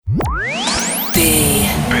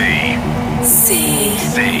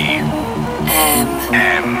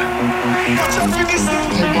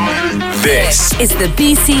This is the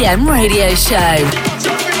BCM Radio Show.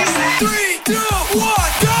 3, 2, 1,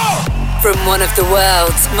 go! From one of the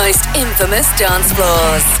world's most infamous dance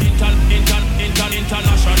floors.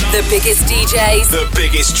 The biggest DJs. The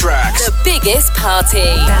biggest tracks. The biggest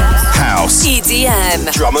party. House.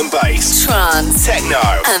 EDM. Drum and bass. Trance. Techno.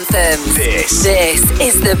 Anthems. This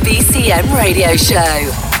is the BCM Radio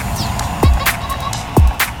Show.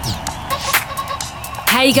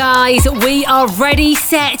 Hey guys, we are ready,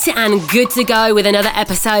 set and good to go with another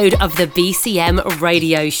episode of the BCM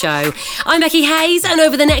Radio Show. I'm Becky Hayes, and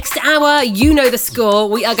over the next hour, you know the score,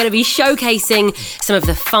 we are going to be showcasing some of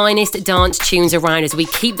the finest dance tunes around as we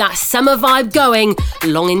keep that summer vibe going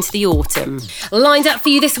long into the autumn. Lined up for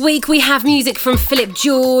you this week, we have music from Philip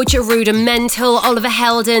George, Rudimental, Oliver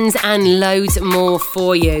Heldens and loads more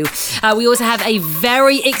for you. We also have a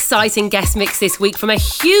very exciting guest mix this week from a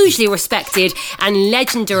hugely respected and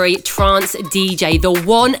legendary trance DJ, the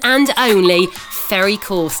one and only Ferry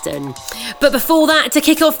Corsten. But before that, to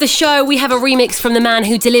kick off the show, we have a remix from the man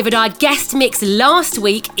who delivered our guest mix last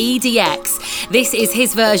week, EDX. This is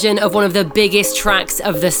his version of one of the biggest tracks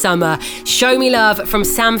of the summer, Show Me Love from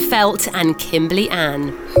Sam Felt and Kimberly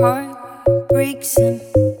Ann. Heartbreaks and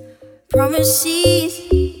promises,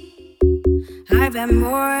 I've had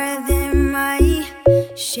more than my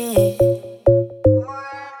share.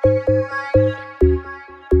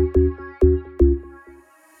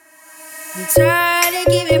 I'm tired of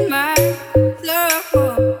giving my love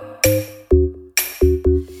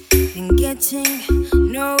and getting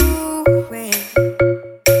nowhere.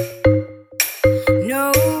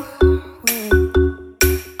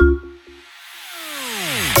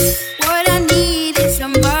 What I need is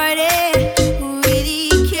somebody who really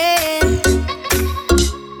cares.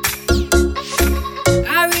 I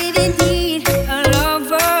really need a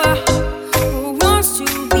lover who wants to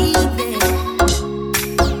be there.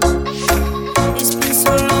 It's been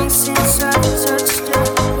so long since I touched a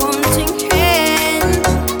wanting hand.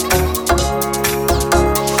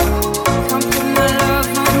 Come put my love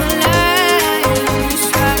on the line.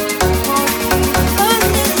 Try to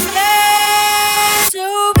understand. So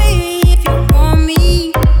baby, if you want me,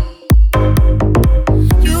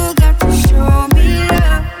 you got to show me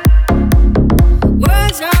love.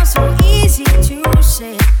 Words are so easy to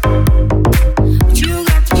say, but you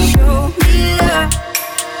got to show me love.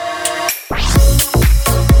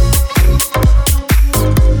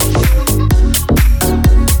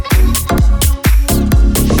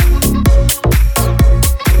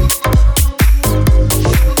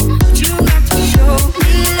 You got to show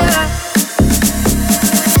me love.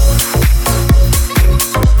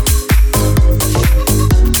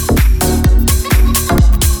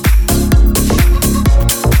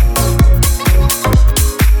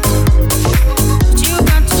 You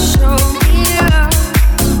got to show me love.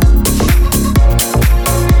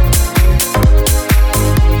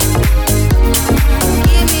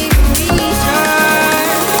 Give me a reason.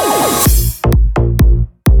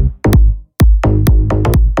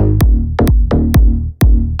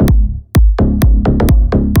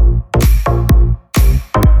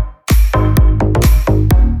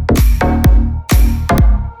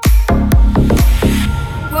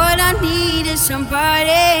 What I need is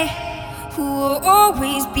somebody who will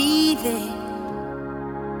always be there.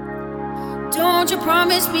 Don't you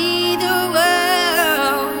promise me the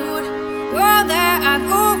world that I've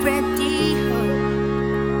already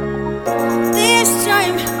heard. This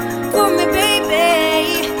time, for me,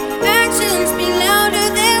 baby. Actions speak louder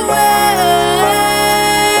than words.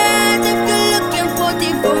 If you're looking for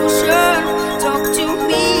devotion, talk to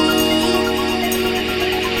me.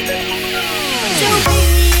 So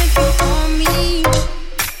baby, if you want me,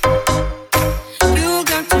 you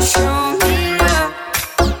got to show me love.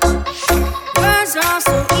 Words are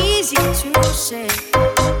so easy to say,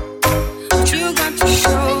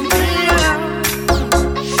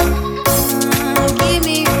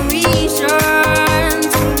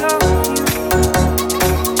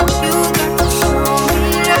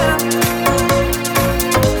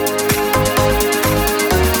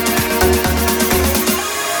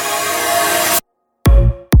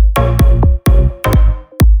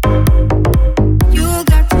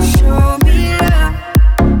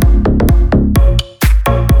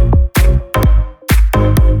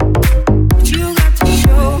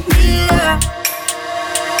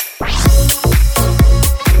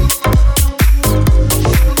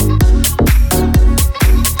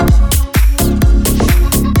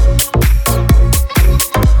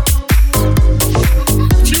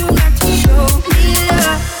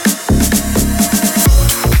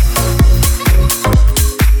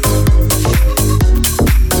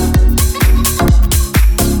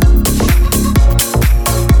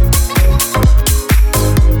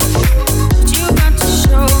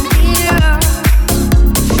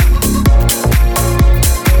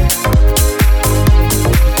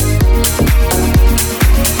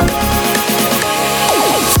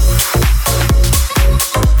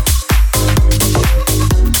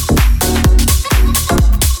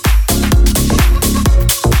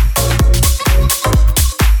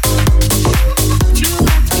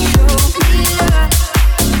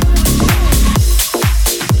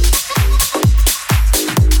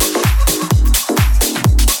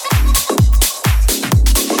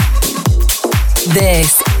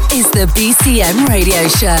 This is the BCM Radio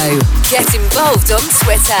Show. Get involved on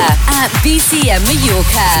Twitter at BCM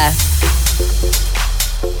Mallorca.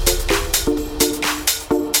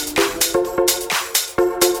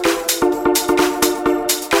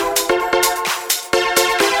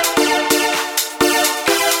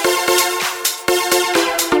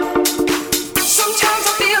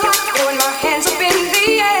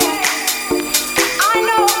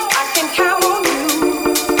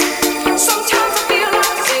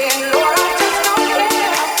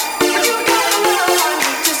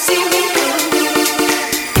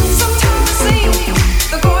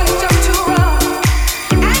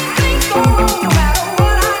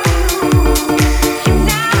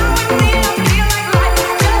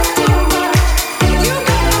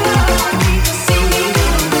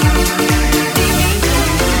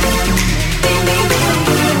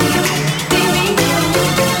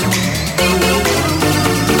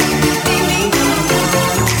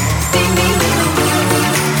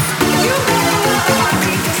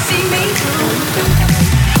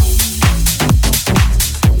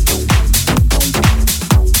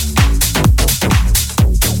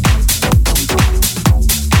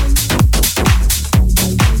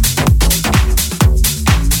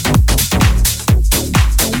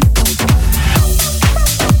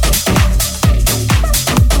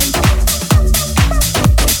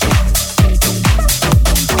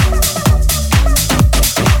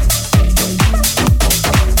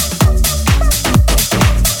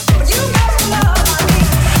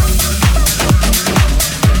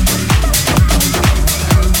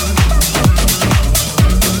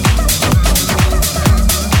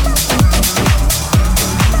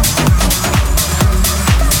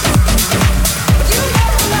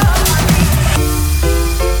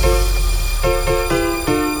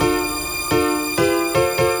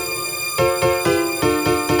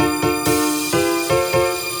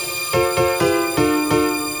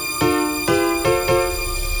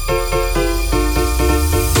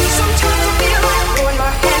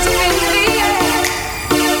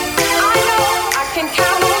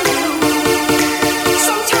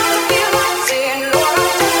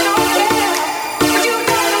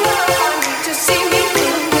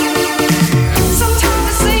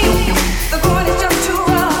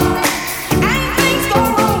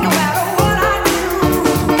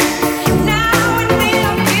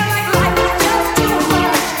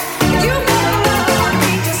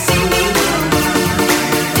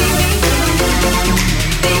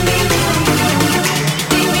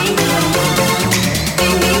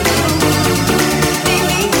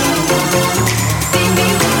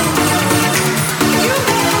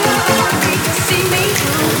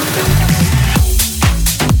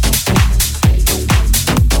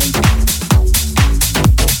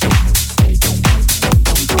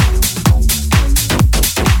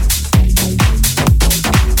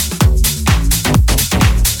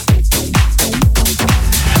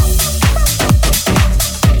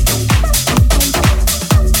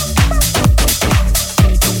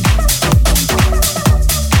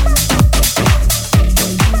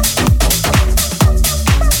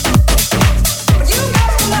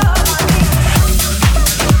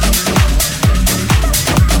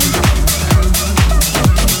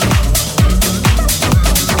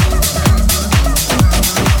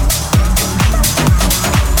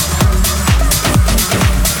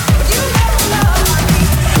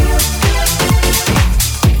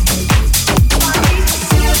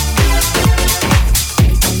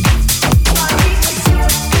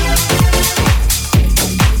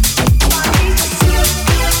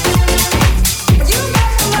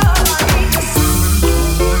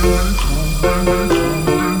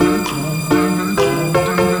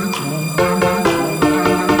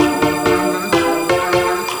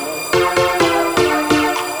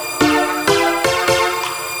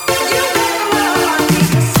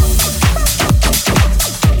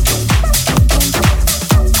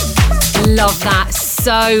 Love that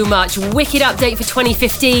so much. Wicked update for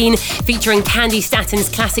 2015 featuring Candy Statton's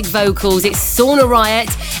classic vocals. It's Sauna Riot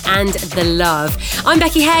and The Love. I'm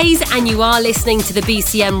Becky Hayes and you are listening to the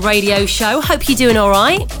BCM Radio Show. Hope you're doing all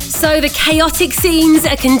right. So the chaotic scenes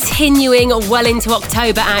are continuing well into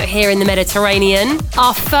October out here in the Mediterranean.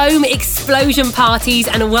 Our foam explosion parties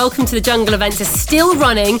and Welcome to the Jungle events are still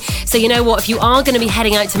running. So you know what, if you are going to be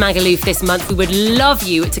heading out to Magaluf this month, we would love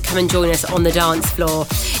you to come and join us on the dance floor.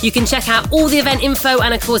 You can check out all the event info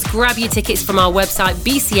and of course grab your tickets from our website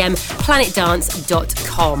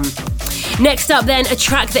bcmplanetdance.com. Next up then, a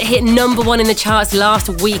track that hit #1 in the charts last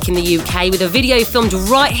week in the UK with a video filmed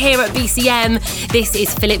right here at BCM. This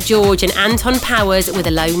is Philip George and Anton Powers with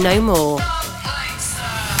Alone No More.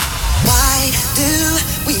 Why do do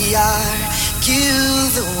we argue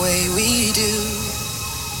the way we do?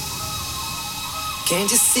 Can't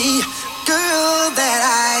you see, girl, that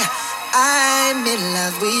I'm in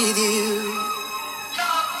love with you?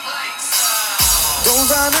 Don't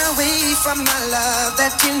run away from my love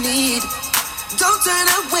that you need. Don't turn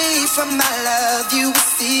away from my love, you will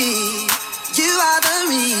see. You are the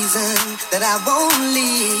reason that I won't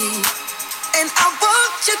leave, and I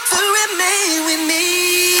want you to remain with me.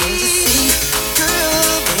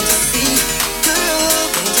 Can't you see, girl,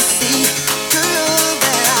 can't you see, girl, can't you see, girl,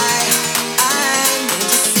 that I'm can't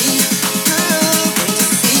you see, girl, can't you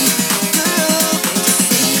see, girl, can't you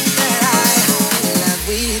see that I'm in love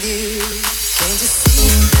with you? Can't you see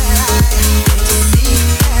that can't you see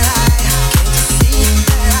that can't you see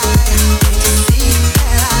that can't you see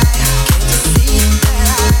that can't you see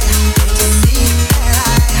that can't you see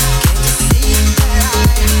that can't you see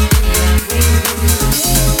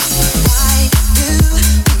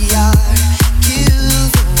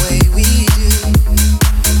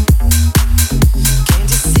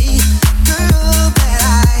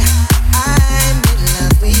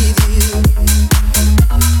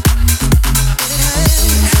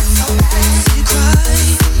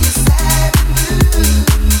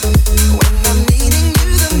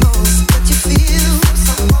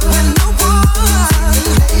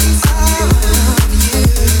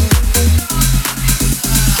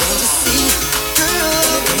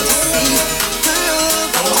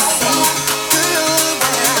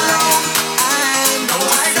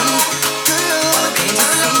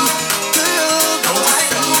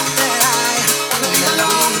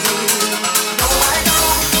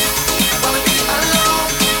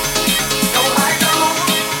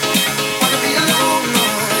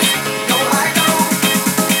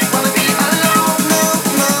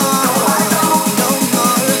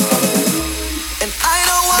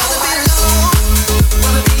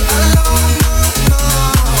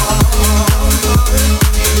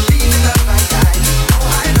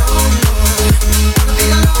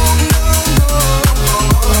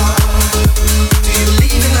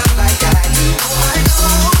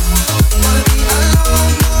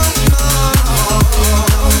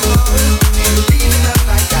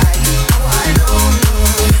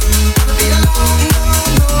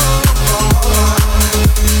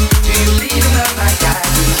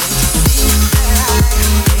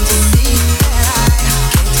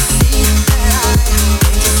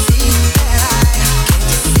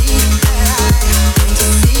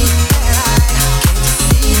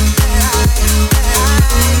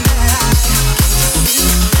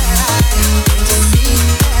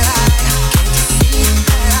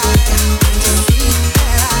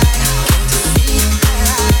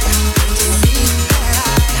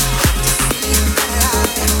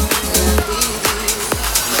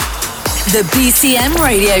The BCM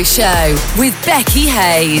Radio Show with Becky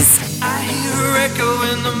Hayes. I hear her echo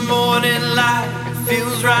in the morning light.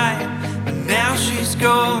 Feels right, but now she's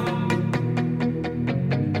gone.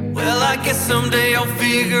 Well, I guess someday I'll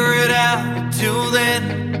figure it out. Till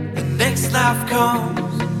then, the next life comes.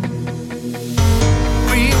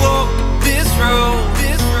 We walk this road.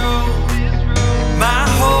 My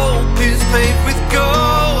hope is paved with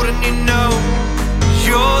gold, and you know,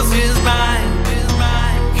 yours is mine.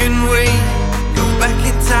 Can we go back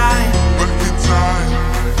in time?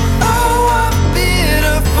 Oh, I've been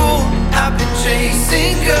a fool. I've been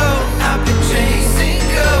chasing ghosts. I've been chasing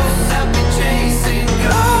ghosts. I've been chasing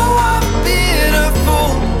ghosts. Oh, I've been a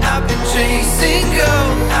fool. I've been chasing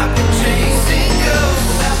ghosts. I've been chasing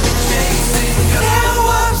ghosts. I've been chasing ghosts. Now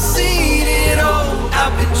I've seen it all.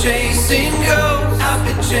 I've been chasing ghosts. I've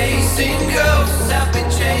been chasing ghosts. I've been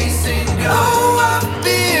chasing ghosts. Oh, I've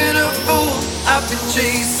been a fool. I've been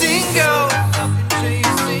chasing ghosts. I've been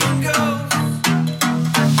chasing ghosts.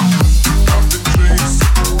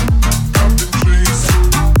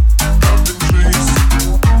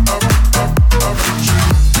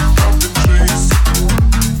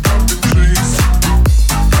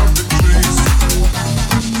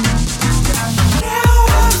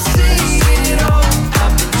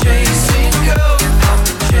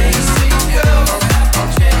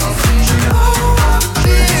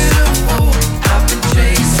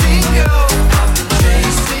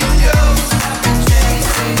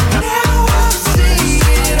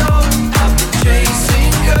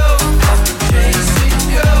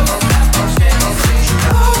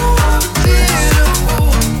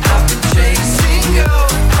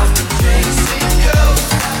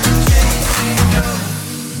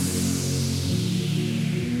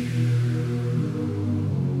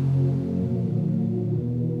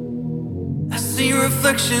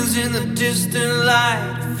 Reflections in the distant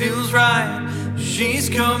light, it feels right. she's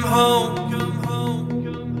come home.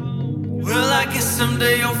 Well, I guess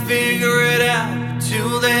someday you'll figure it out.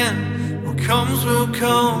 Till then, what comes will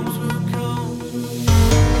come.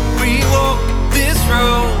 We walk this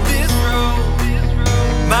road.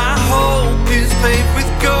 My hope is paved with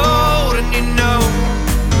gold, and you know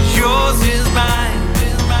yours is mine.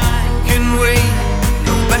 Can we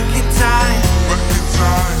go back in time?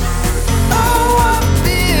 Oh, I've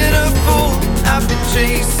been a fool. I've been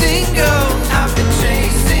chasing ghosts. I've been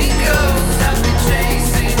chasing ghosts. I've been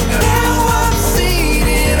chasing ghosts. Now I've seen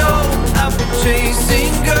it all. I've been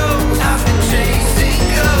chasing ghosts. I've been chasing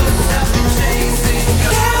ghosts. I've been chasing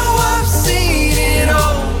ghosts. Now I've seen it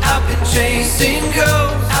all. I've been chasing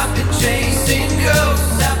ghosts. I've been chasing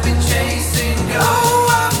ghosts. I've been chasing ghosts. Oh,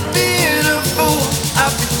 I've been a fool.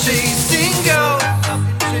 I've been chasing ghosts. I've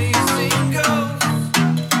been chasing ghosts.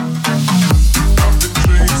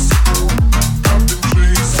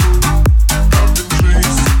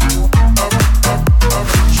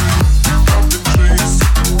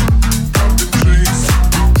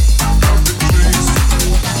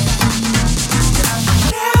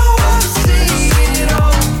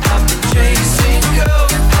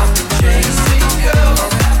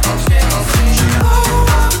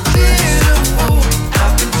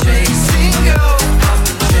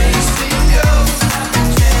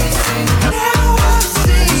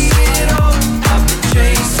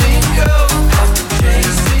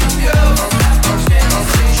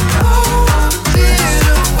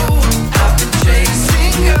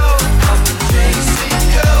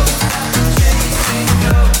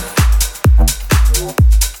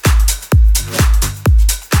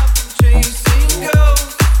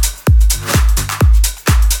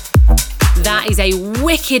 A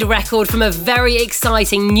wicked record from a very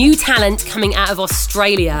exciting new talent coming out of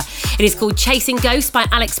Australia. It is called Chasing Ghosts by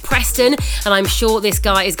Alex Preston, and I'm sure this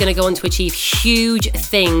guy is going to go on to achieve huge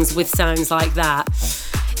things with sounds like that.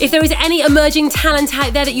 If there is any emerging talent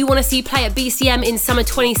out there that you want to see play at BCM in summer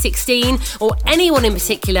 2016, or anyone in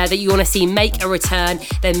particular that you want to see make a return,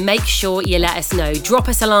 then make sure you let us know. Drop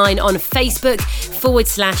us a line on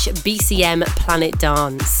Facebook/BCM Planet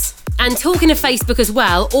Dance. And talking of Facebook as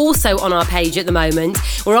well, also on our page at the moment,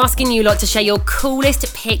 we're asking you lot to share your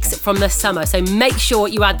coolest pics from the summer. So make sure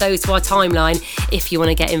you add those to our timeline if you want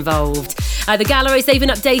to get involved. The galleries, they've been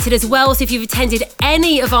updated as well. So if you've attended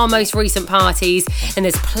any of our most recent parties, then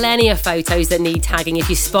there's plenty of photos that need tagging. If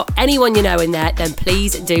you spot anyone you know in there, then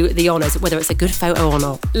please do the honours, whether it's a good photo or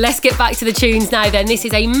not. Let's get back to the tunes now then. This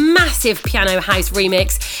is a massive piano house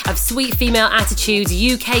remix of Sweet Female Attitude's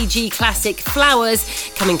UKG classic Flowers,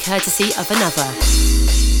 coming courtesy of Another.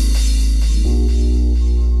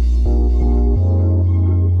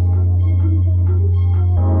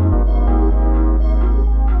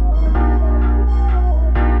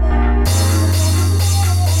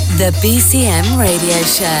 The BCM Radio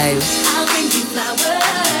Show. I'll bring you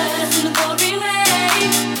flowers in a pouring rain.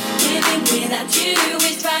 Living without you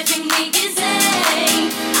is driving me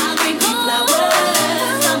insane. I'll bring you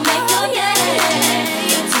flowers, I'll make your day.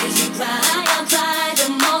 Your tears you cry, I'll dry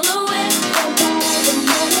them all away.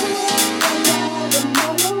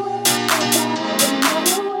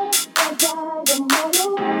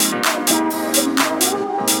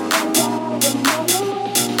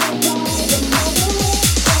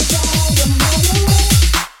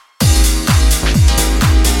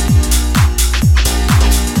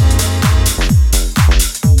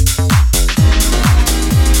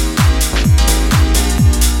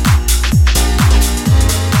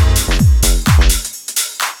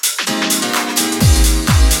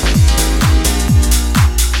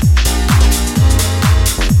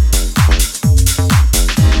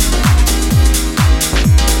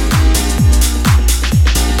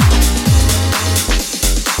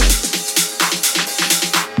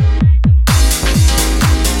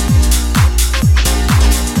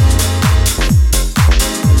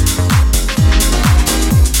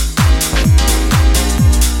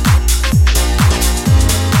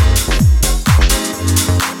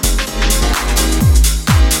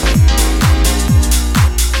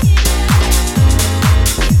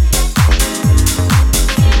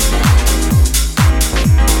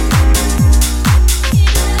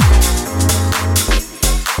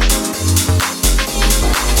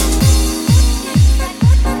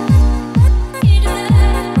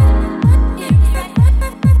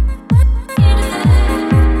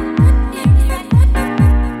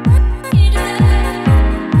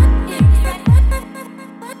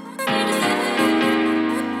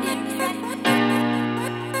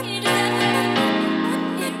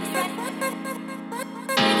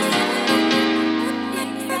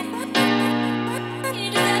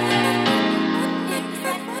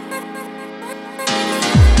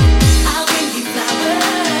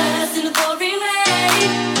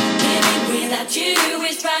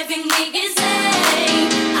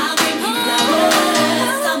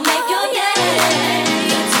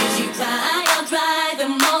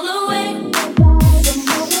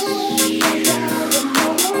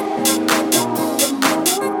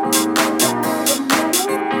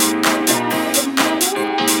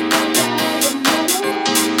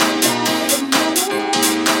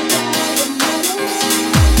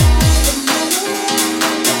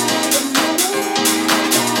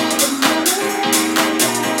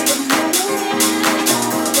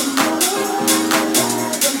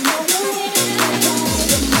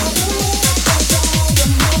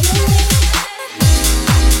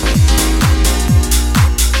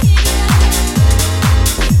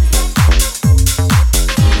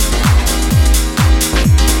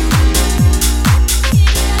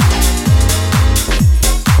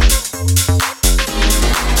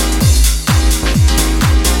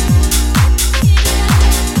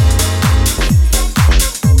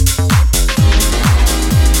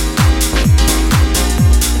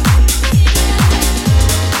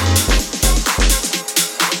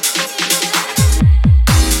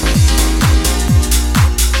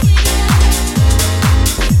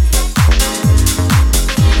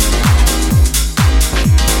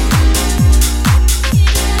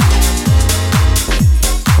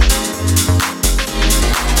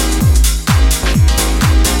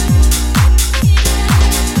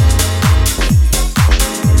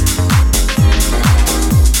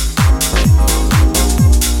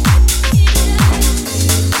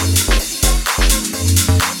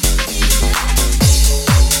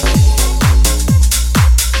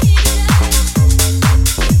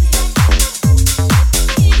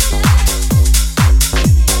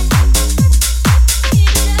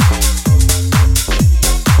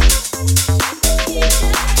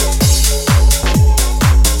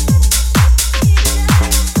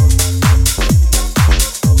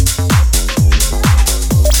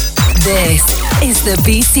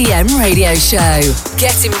 BCM Radio Show.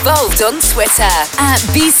 Get involved on Twitter at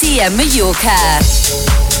BCM Mallorca.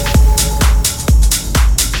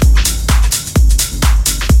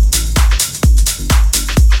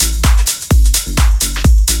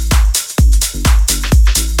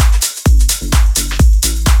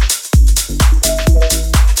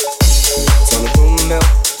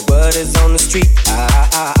 Is on the street.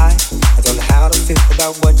 I don't know how to feel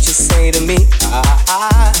about what you say to me.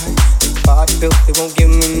 The party built, they won't give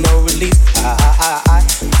me no relief.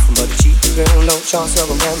 But a cheap girl, no chance of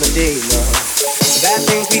a remedy. No. Bad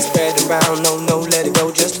things be spreading around. No, let it go,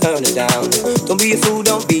 just turn it down. Don't be a fool,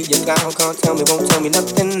 don't be a clown. Can't tell me, won't tell me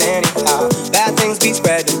nothing anyhow. Bad things be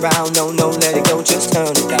spreading around. No, let it go, just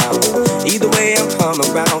turn it down. Either way, I'm coming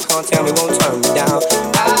around. Can't tell me, won't turn me down.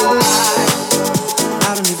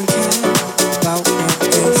 I don't even care about what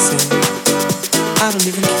they say. I don't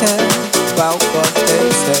even care about what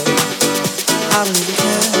they say. I don't even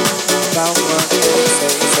care about what they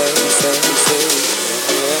say.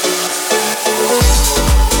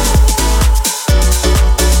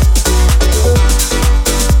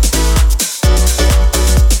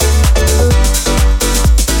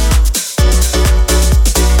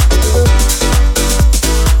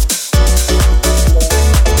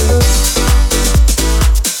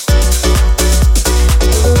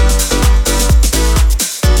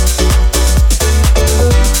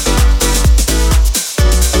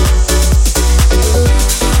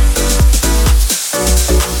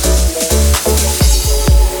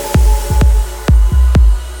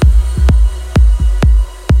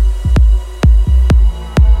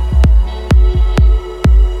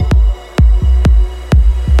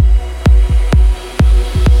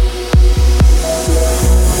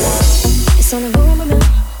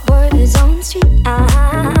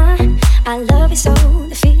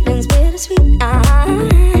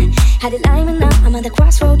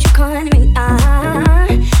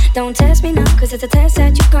 It's a test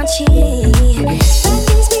that you can't cheat. Bad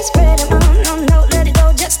things be spread around. No, let it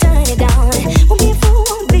go, just turn it down. Won't be a fool,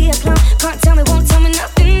 won't be a clown. Can't tell me, won't tell me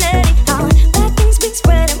nothing anyhow. Bad things be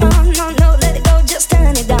spread around. No, let it go, just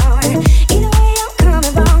turn it down. Either way, I'm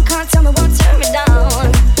coming round. Can't tell me, won't turn me down.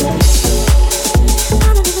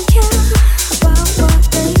 I don't even care about what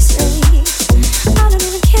they say. I don't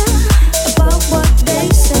even care about what they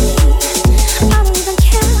say. I don't even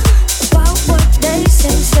care about what they say.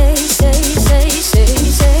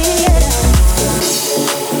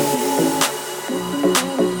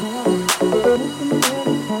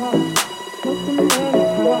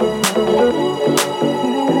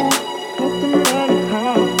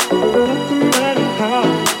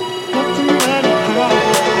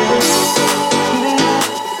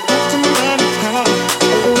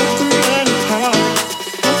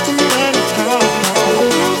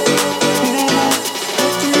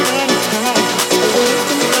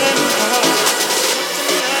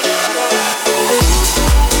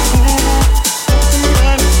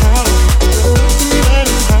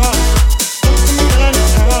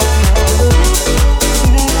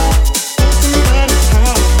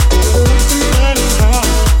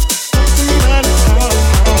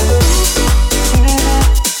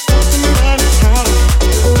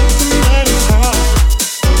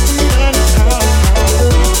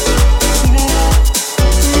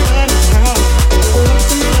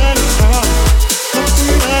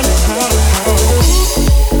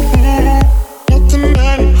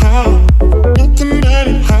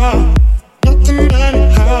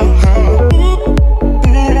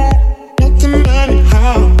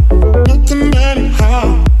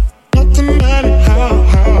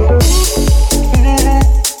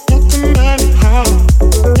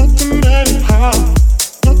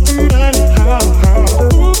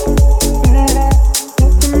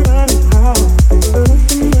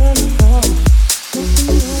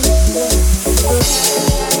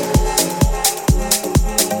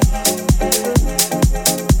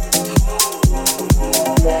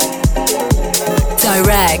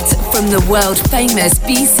 World-famous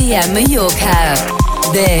BCM Mallorca.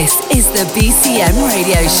 This is the BCM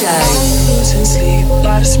Radio Show. I'm losing sleep,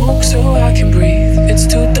 light a smoke so I can breathe. It's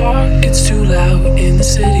too dark, it's too loud in the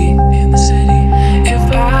city, If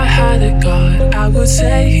I had a god, I would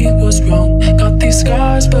say he was wrong. Got these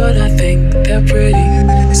scars, but I think they're pretty.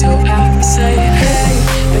 So I can say, hey,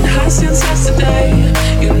 been high since yesterday.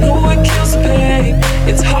 You know it kills the pain.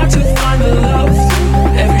 It's hard to find the love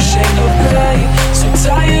through every shade of gray. So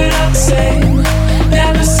tired of the same,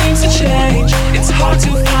 never seems to change. It's hard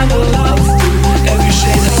to find the love through every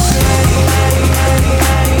shade of gray.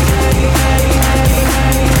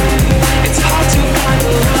 It's hard to find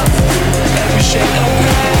the love through every shade of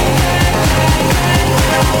gray.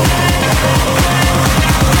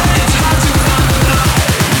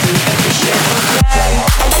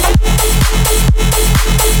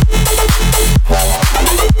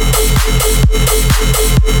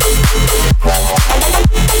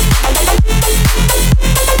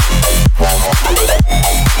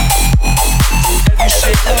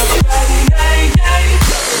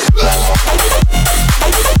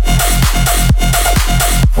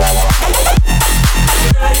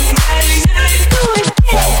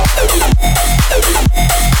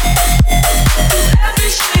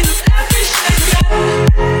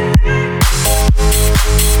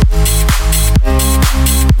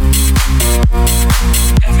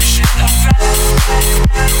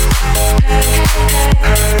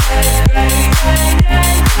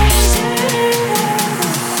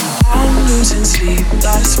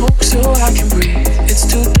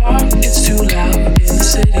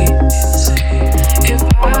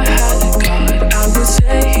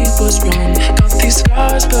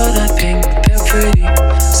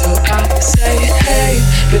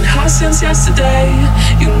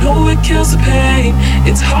 kills the pain.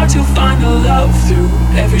 It's hard to find the love through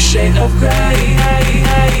every shade of gray.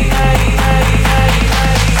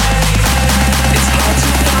 It's hard to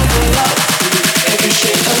find the love through every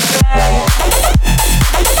shade of gray.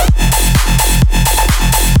 It's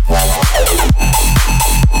hard to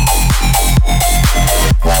find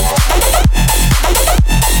love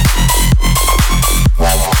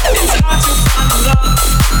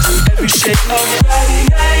through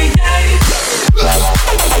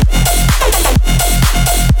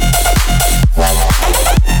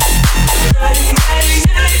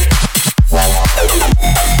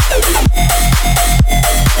every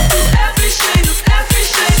shade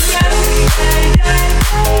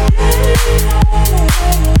of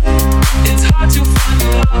gray. It's hard to find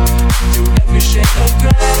love through every shade of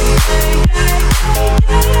gray.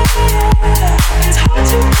 It's hard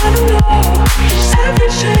to find love every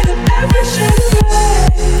shade of gray.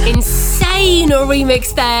 Insane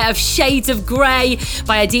remix there of Shades of Grey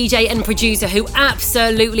by a DJ and producer who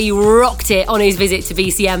absolutely rocked it on his visit to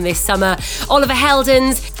BCM this summer, Oliver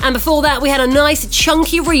Heldens. And before that we had a nice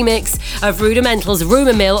chunky remix of Rudimental's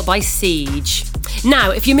Rumour Mill by Siege.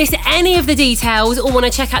 Now, if you missed any of the details or want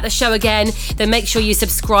to check out the show again, then make sure you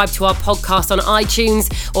subscribe to our podcast on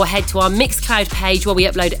iTunes or head to our Mixcloud page where we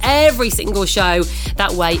upload every single show.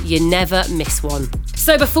 That way you never miss one.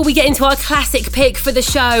 So before we get into our classic pick for the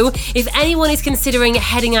show, if anyone is considering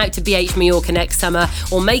heading out to BH Mallorca next summer,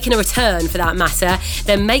 or making a return for that matter,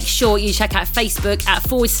 then make sure you check out Facebook at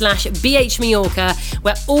 /BH Mallorca,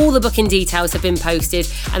 where all the booking details have been posted,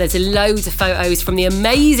 and there's loads of photos from the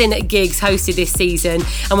amazing gigs hosted this season.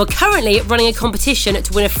 And we're currently running a competition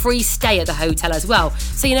to win a free stay at the hotel as well.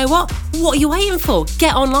 So you know what? What are you waiting for?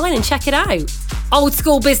 Get online and check it out. Old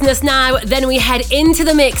school business now, then we head into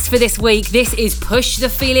the mix for this week. This is Push the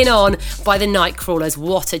Feeling On by the Nightcrawlers.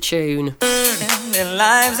 What a tune. Their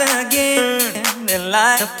lives again, their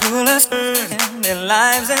lives to pull us, their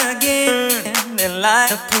lives again, their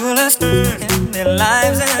lives to pull us, their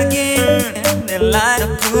lives again, their lives to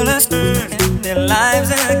pull us, their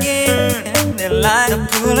lives again, their lives to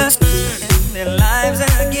pull us, their lives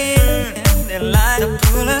again, their lives to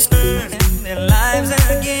pull us, their lives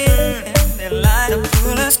again. Their lives to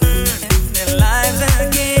pull us, their lives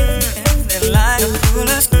again, their lives to pull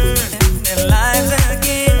us, their lives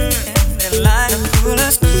again, their lives to pull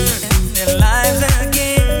us, their lives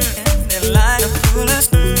again, their lives to pull us,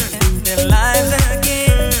 their lives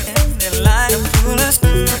again, their lives to pull us.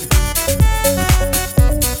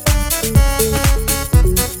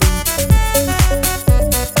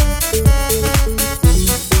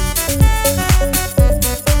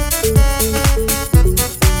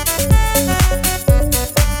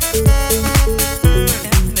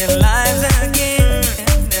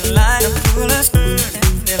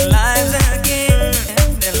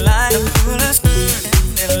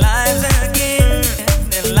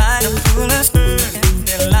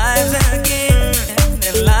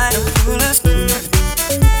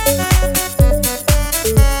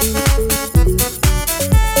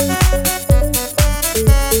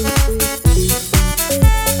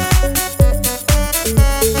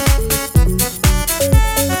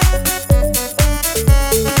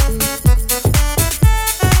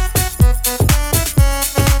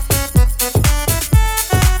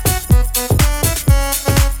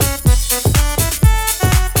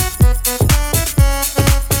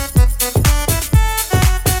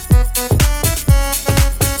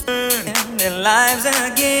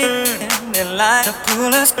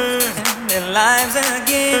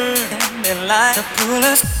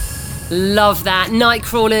 Love that.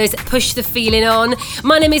 Nightcrawlers, Push the Feeling On.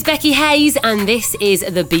 My name is Becky Hayes and this is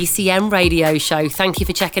the BCM Radio Show. Thank you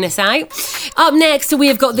for checking us out. Up next, we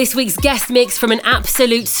have got this week's guest mix from an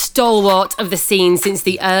absolute stalwart of the scene since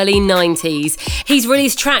the early 90s. He's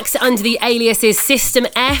released tracks under the aliases System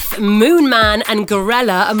F, Moonman and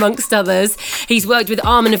Gorilla, amongst others. He's worked with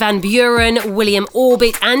Armin van Buuren, William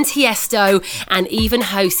Orbit and Tiesto, and even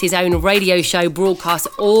hosts his own radio show broadcast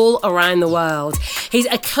all around the world. His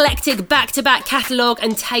eclectic back-to-back catalogue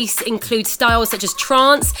and tastes include styles such as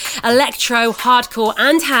trance, electro, hardcore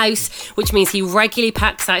and house, which means he regularly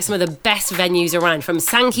packs out some of the best venues around, from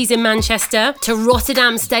Sankey's in Manchester to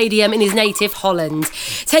Rotterdam Stadium in his native Holland.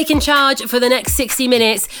 Taking charge for the next 60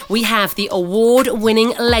 minutes, we have the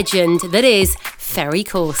award-winning legend that is Ferry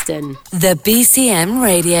Corsten. The BCM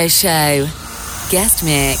Radio Show. Guest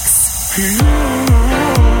mix.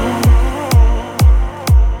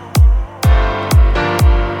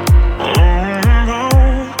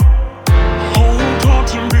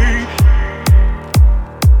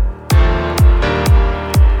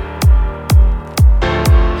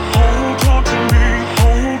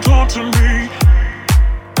 To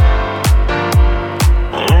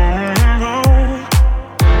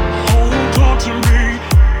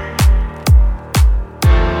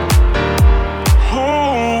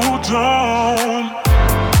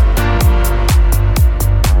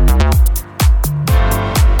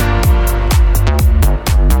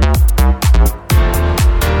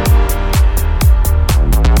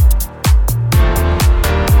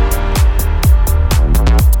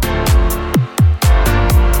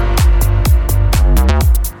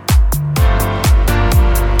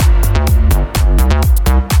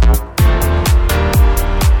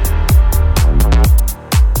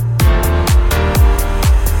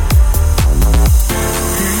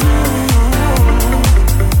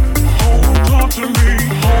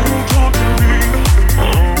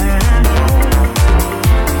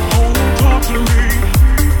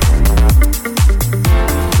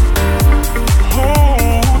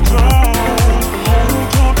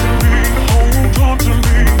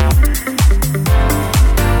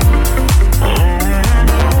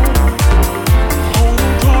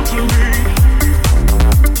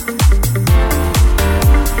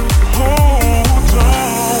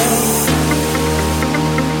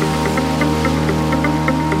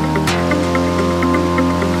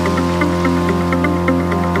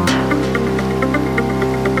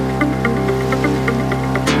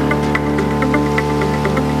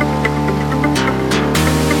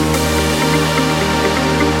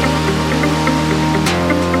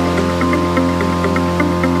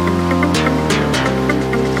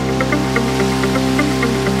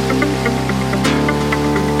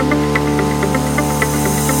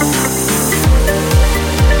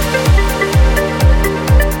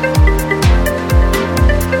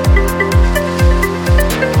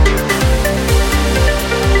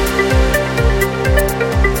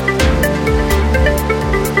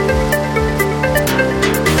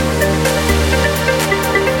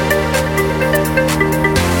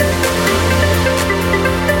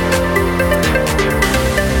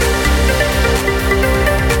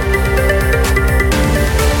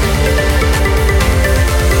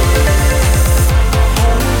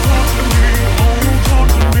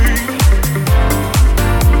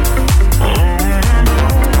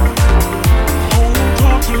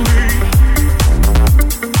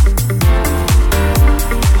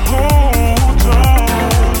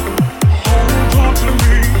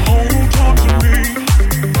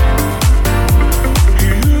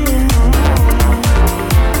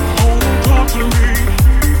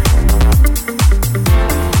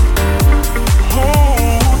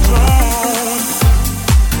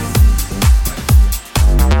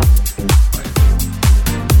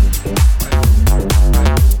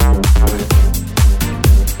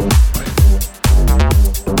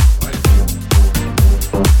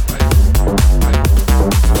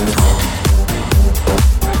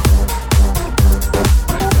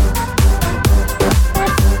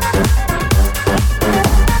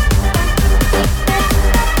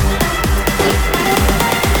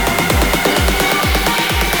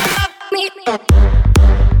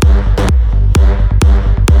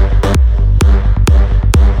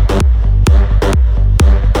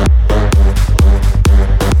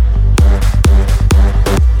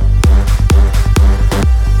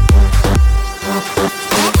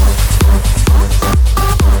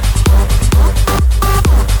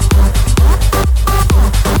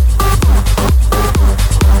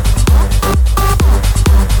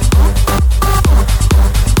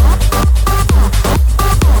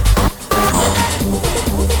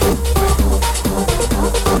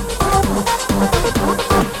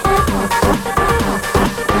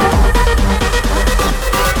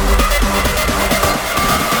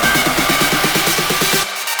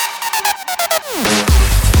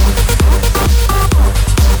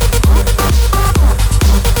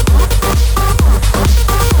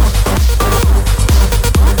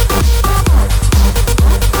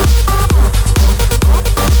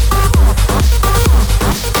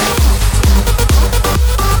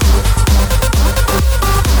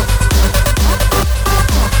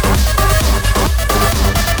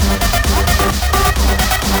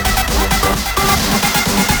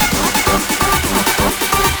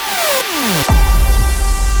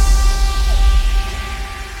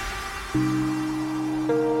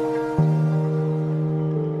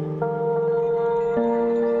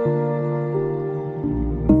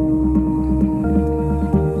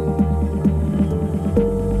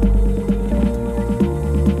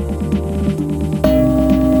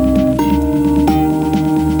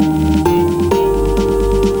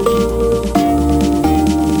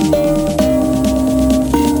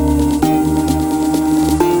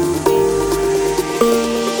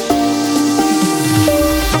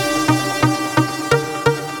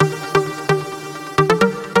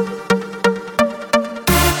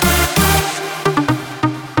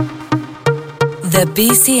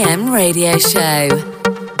BCM Radio Show.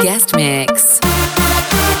 Guest Mix.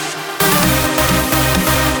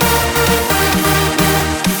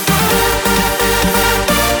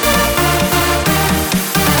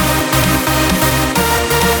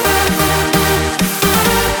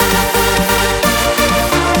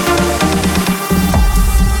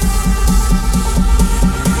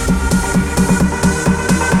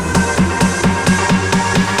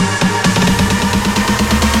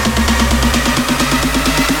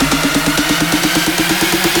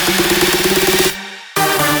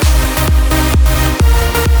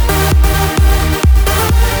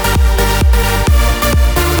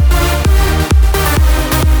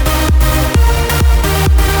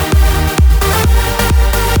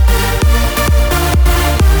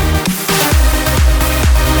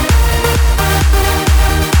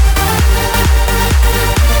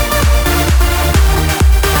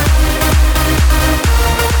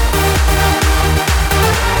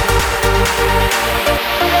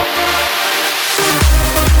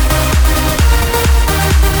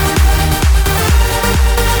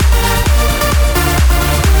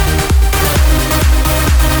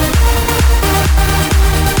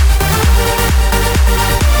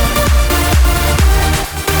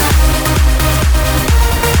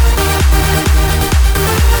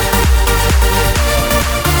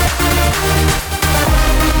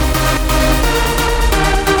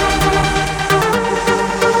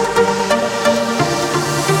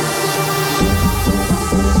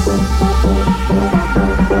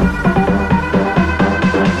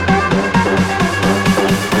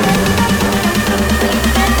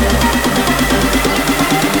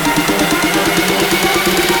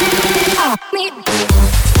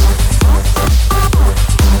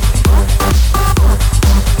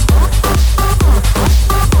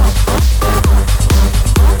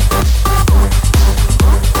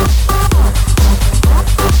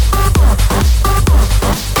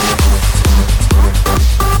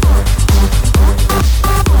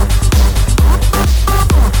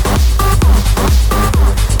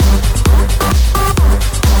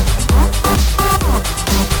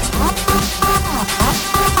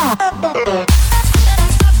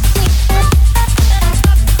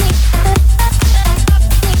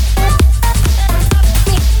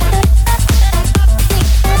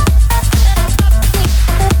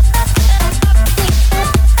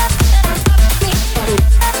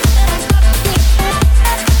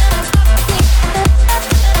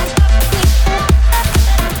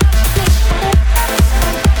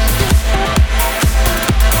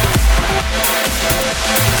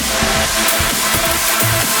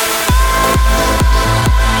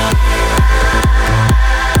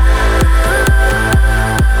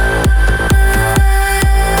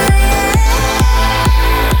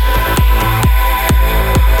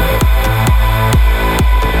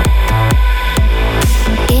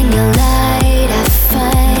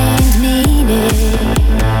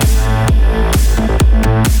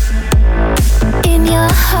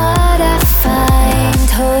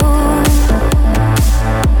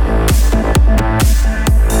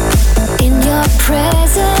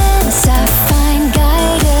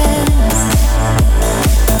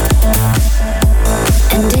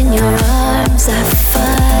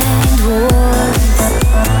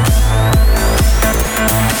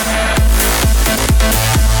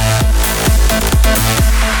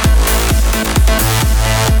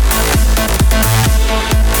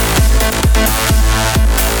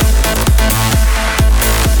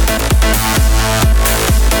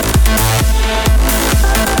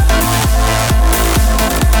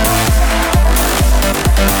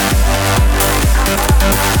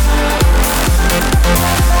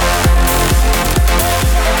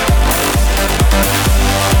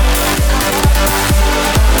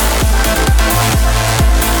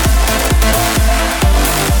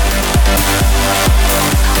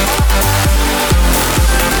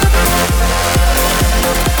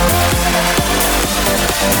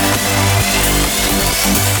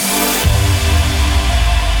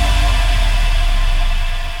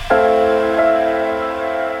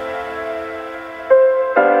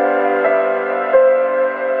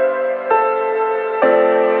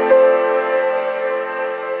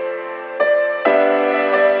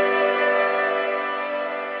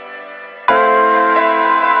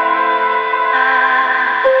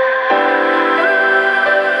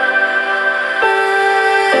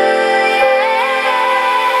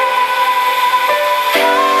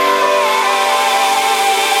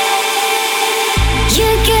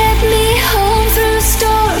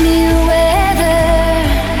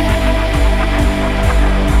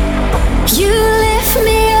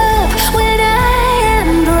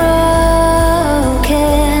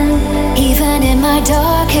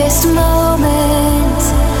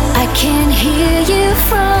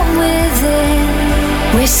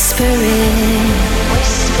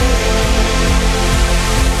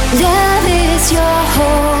 is your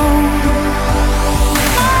home.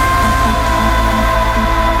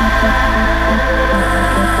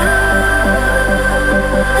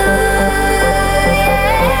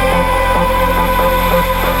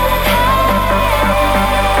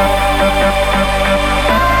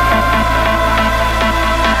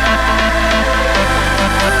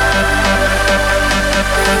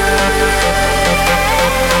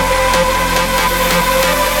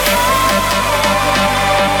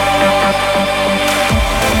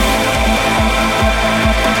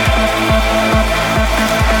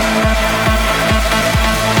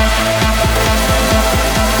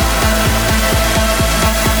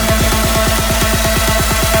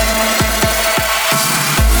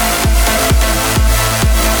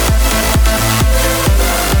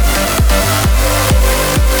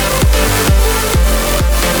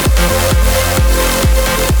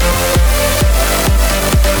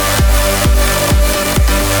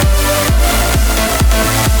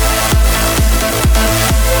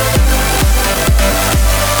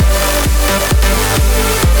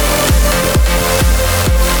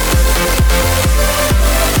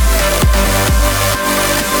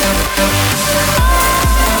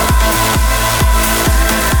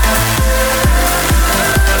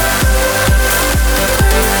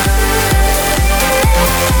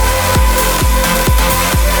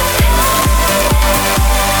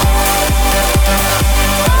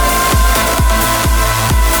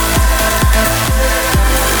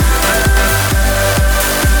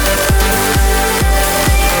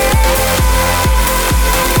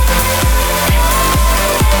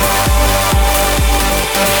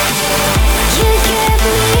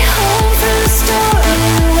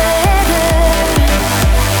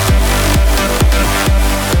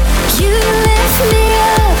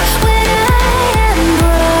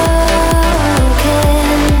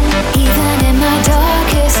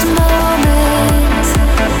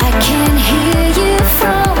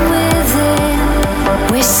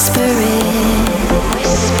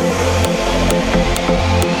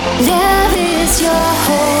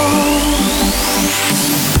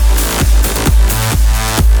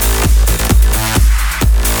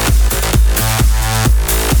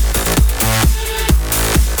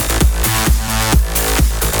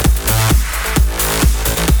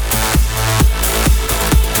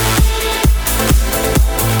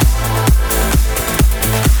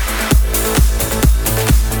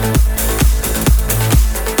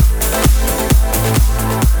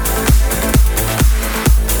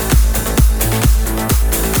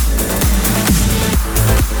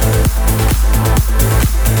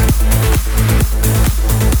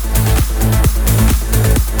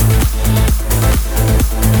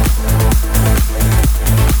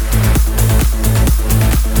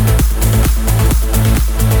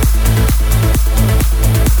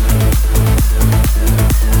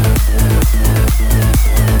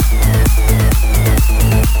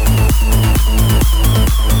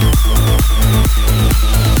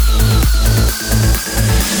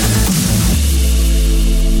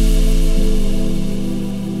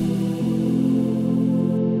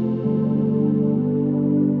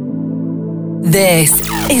 This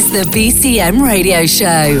is the BCM Radio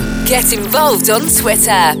Show. Get involved on Twitter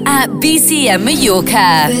at BCM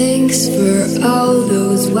Mallorca. Thanks for all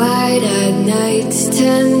those wide-eyed nights,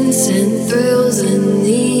 tense and thrills and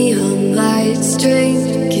neon lights,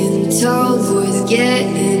 drinking tall boys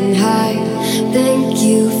getting high. Thank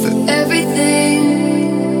you for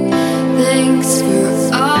everything. Thanks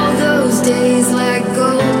for all those days like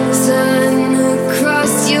gold sun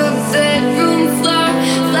across your bedroom floor.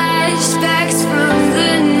 Flashbacks from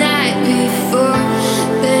the night before.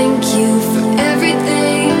 Thank you for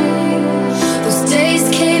everything. Those days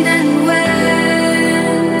came and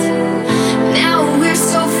went. Now we're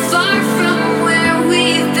so far from where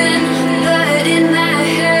we've been. But in my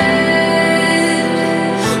head,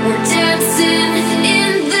 we're dancing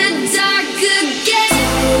in the dark again.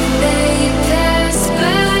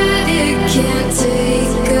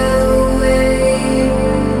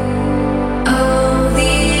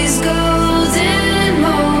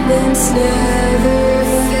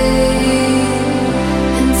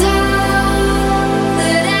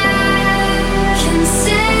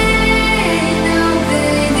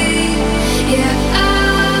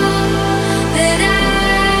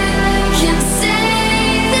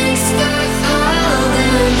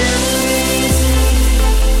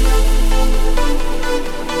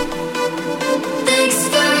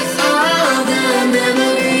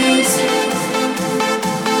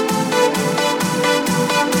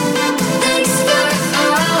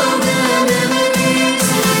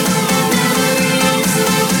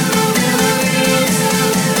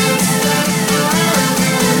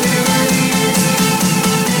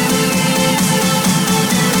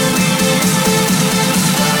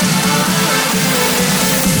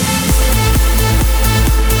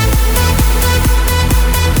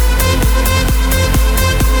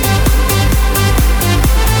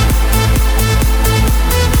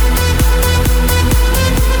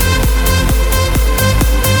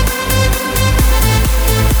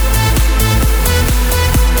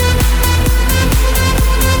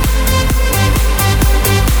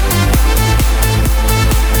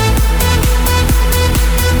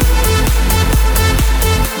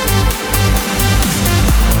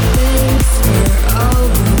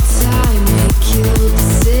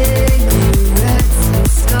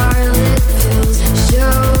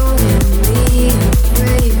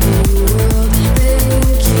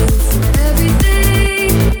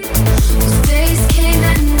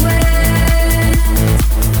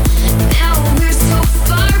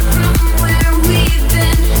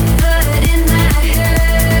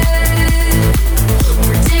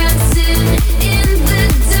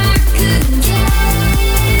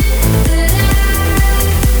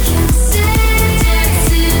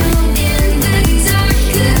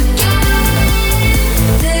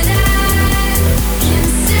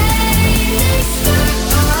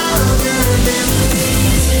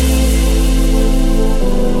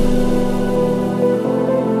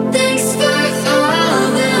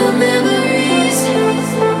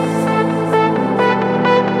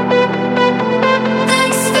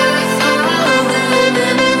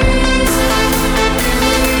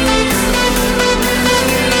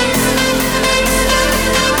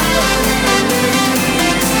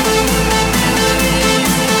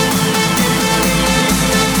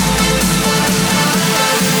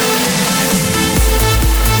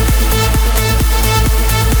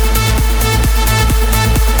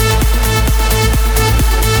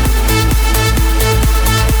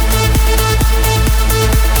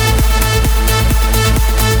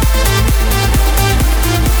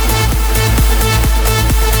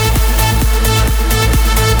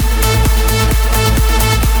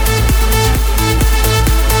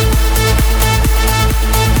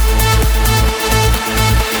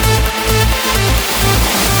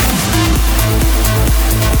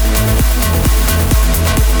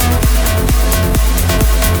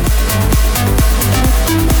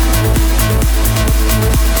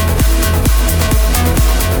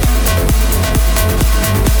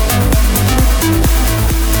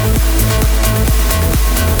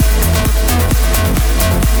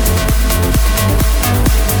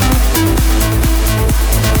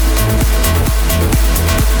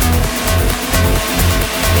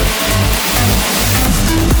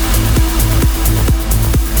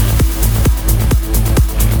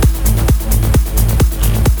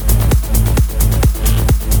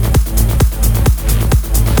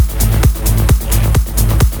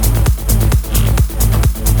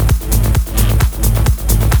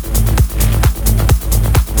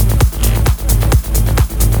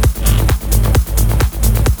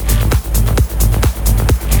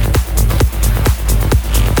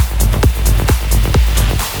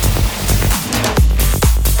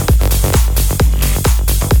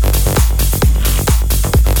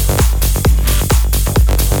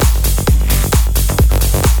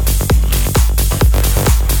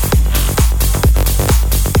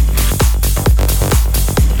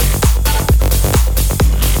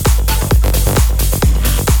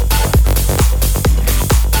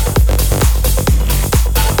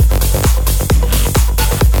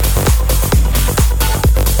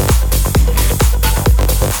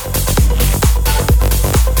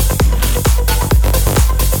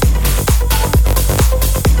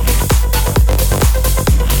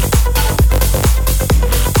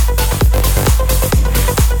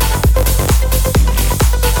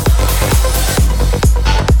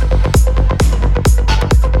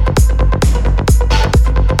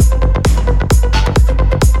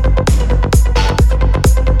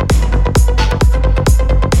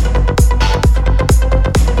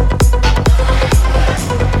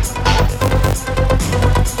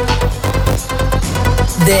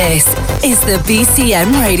 is the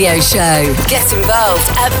BCM Radio Show. Get involved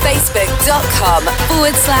at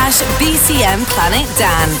facebook.com/BCM Planet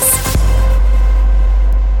Dance.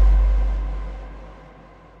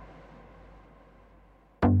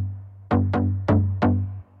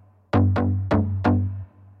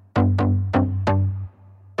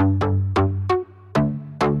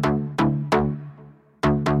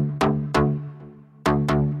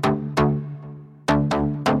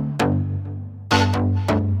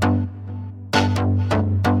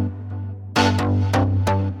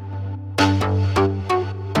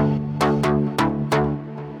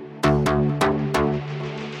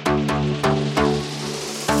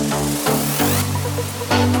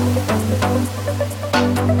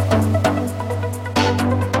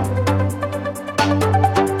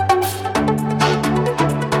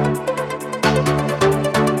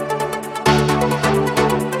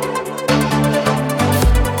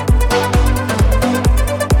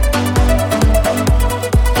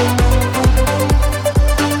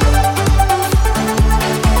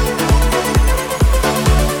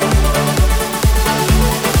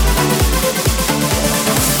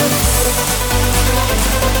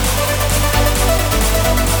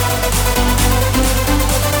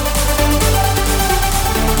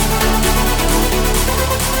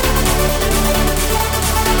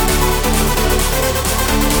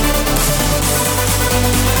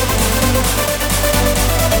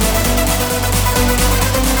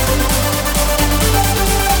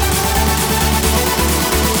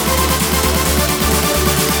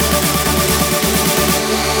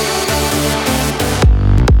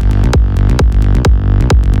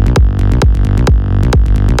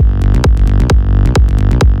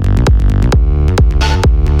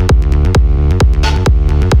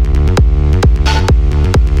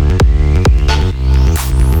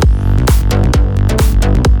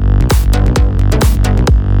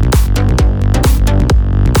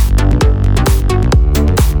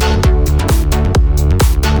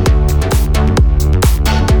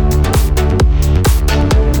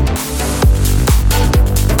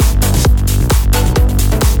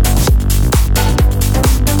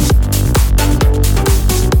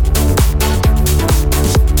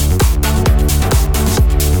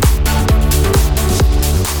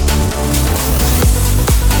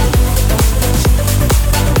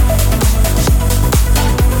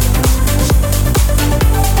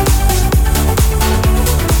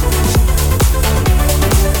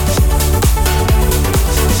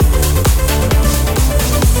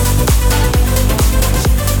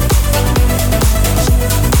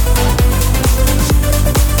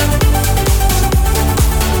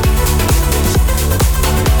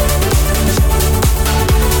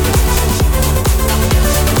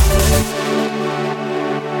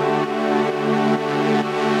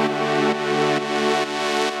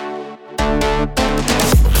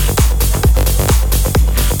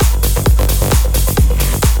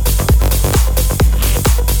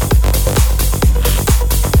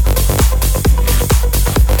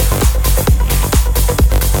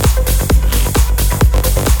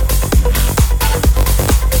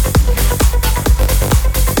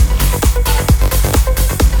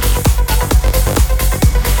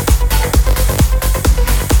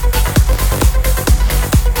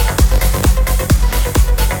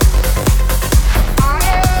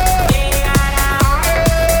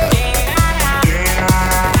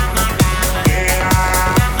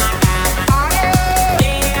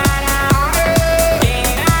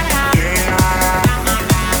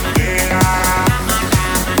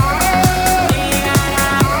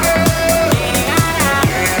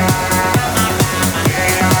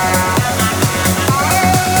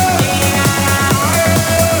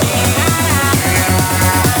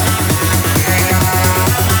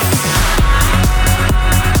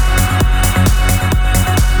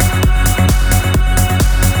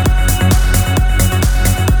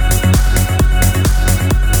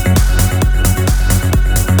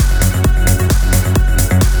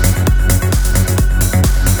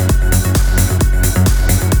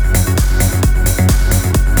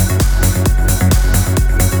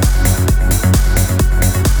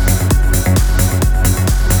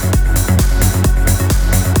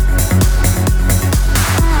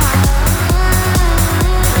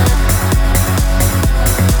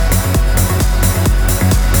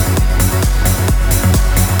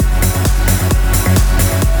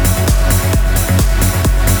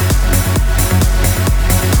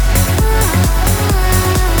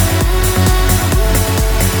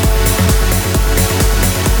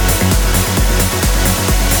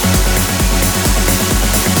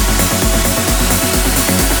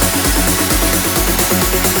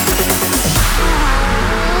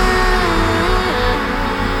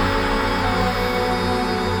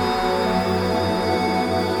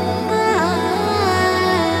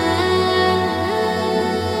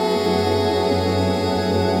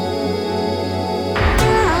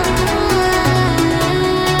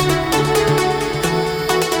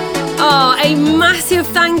 a massive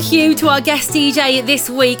thank you to our guest DJ this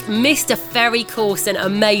week, Mr. Ferry Corsten.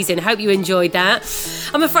 Amazing. Hope you enjoyed that.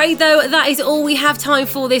 I'm afraid, though, that is all we have time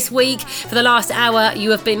for this week. For the last hour, you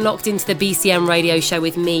have been locked into the BCM radio show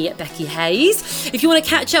with me, Becky Hayes. If you want to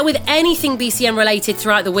catch up with anything BCM related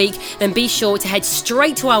throughout the week, then be sure to head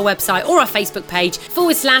straight to our website or our Facebook page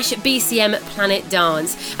 /BCM Planet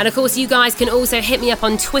Dance. And of course, you guys can also hit me up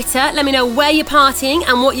on Twitter. Let me know where you're partying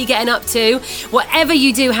and what you're getting up to. Whatever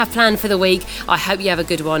you do have planned for the week, I hope you have a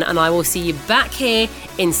good one, and I will see you back here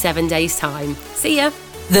in 7 days' time. See ya.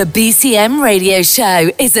 The BCM Radio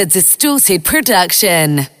Show is a Distorted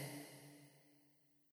production.